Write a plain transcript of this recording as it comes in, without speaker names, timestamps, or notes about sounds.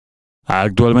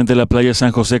Actualmente la playa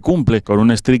San José cumple con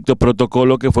un estricto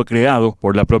protocolo que fue creado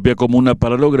por la propia comuna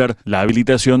para lograr la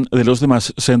habilitación de los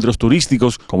demás centros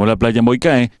turísticos como la playa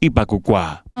Moicaé y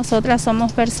Pacucuá. Nosotras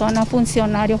somos personas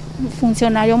funcionarios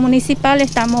municipales,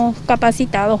 estamos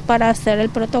capacitados para hacer el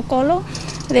protocolo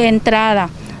de entrada,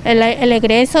 el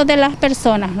egreso de las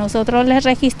personas. Nosotros les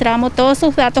registramos todos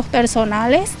sus datos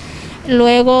personales,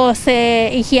 luego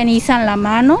se higienizan la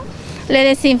mano, le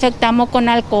desinfectamos con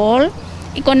alcohol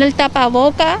y con el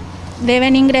tapaboca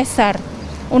deben ingresar.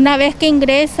 Una vez que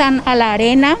ingresan a la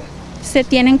arena, se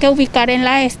tienen que ubicar en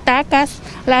las estacas.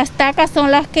 Las estacas son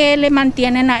las que le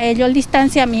mantienen a ellos el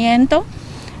distanciamiento.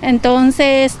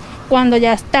 Entonces, cuando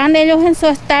ya están ellos en su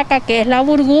estaca, que es la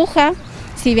burbuja,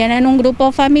 si vienen un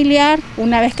grupo familiar,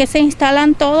 una vez que se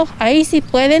instalan todos, ahí sí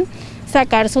pueden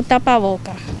sacar su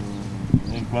tapaboca.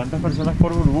 ¿En cuántas personas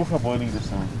por burbuja pueden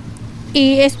ingresar?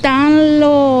 Y están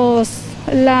las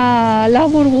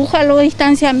burbujas, los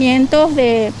distanciamientos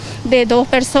de 2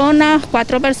 personas,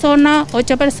 4 personas,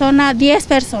 8 personas, 10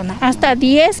 personas, hasta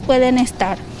 10 pueden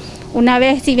estar. Una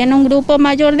vez si viene un grupo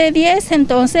mayor de 10,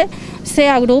 entonces se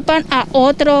agrupan a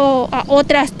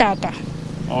otra estaca.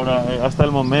 Ahora, hasta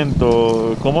el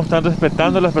momento, ¿cómo están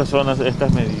respetando las personas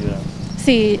estas medidas?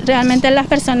 Sí, realmente las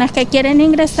personas que quieren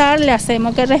ingresar le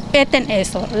hacemos que respeten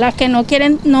eso. Las que no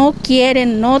quieren, no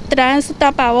traen su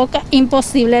tapaboca,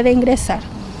 imposible de ingresar.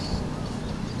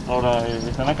 Ahora,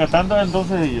 ¿están acatando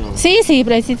entonces ellos? Sí,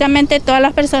 precisamente todas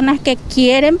las personas que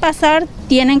quieren pasar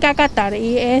tienen que acatar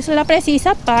y es la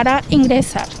precisa para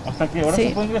ingresar. ¿Hasta qué hora se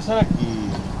puede ingresar aquí?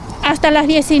 Hasta las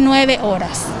 19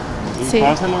 horas. ¿Y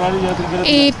pasa el horario ya te ingresas?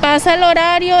 Y pasa el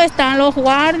horario, están los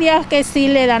guardias que sí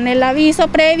le dan el aviso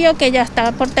previo que ya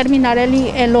está por terminar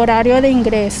el horario de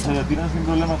ingreso. ¿Se retiran sin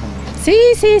problema también? Sí,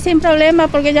 sin problema,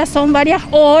 porque ya son varias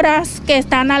horas que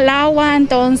están al agua,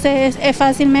 entonces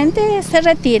fácilmente se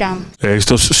retiran.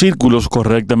 Estos círculos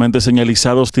correctamente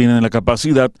señalizados tienen la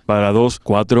capacidad para 2,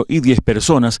 4 y 10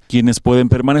 personas, quienes pueden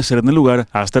permanecer en el lugar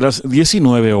hasta las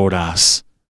 19 horas.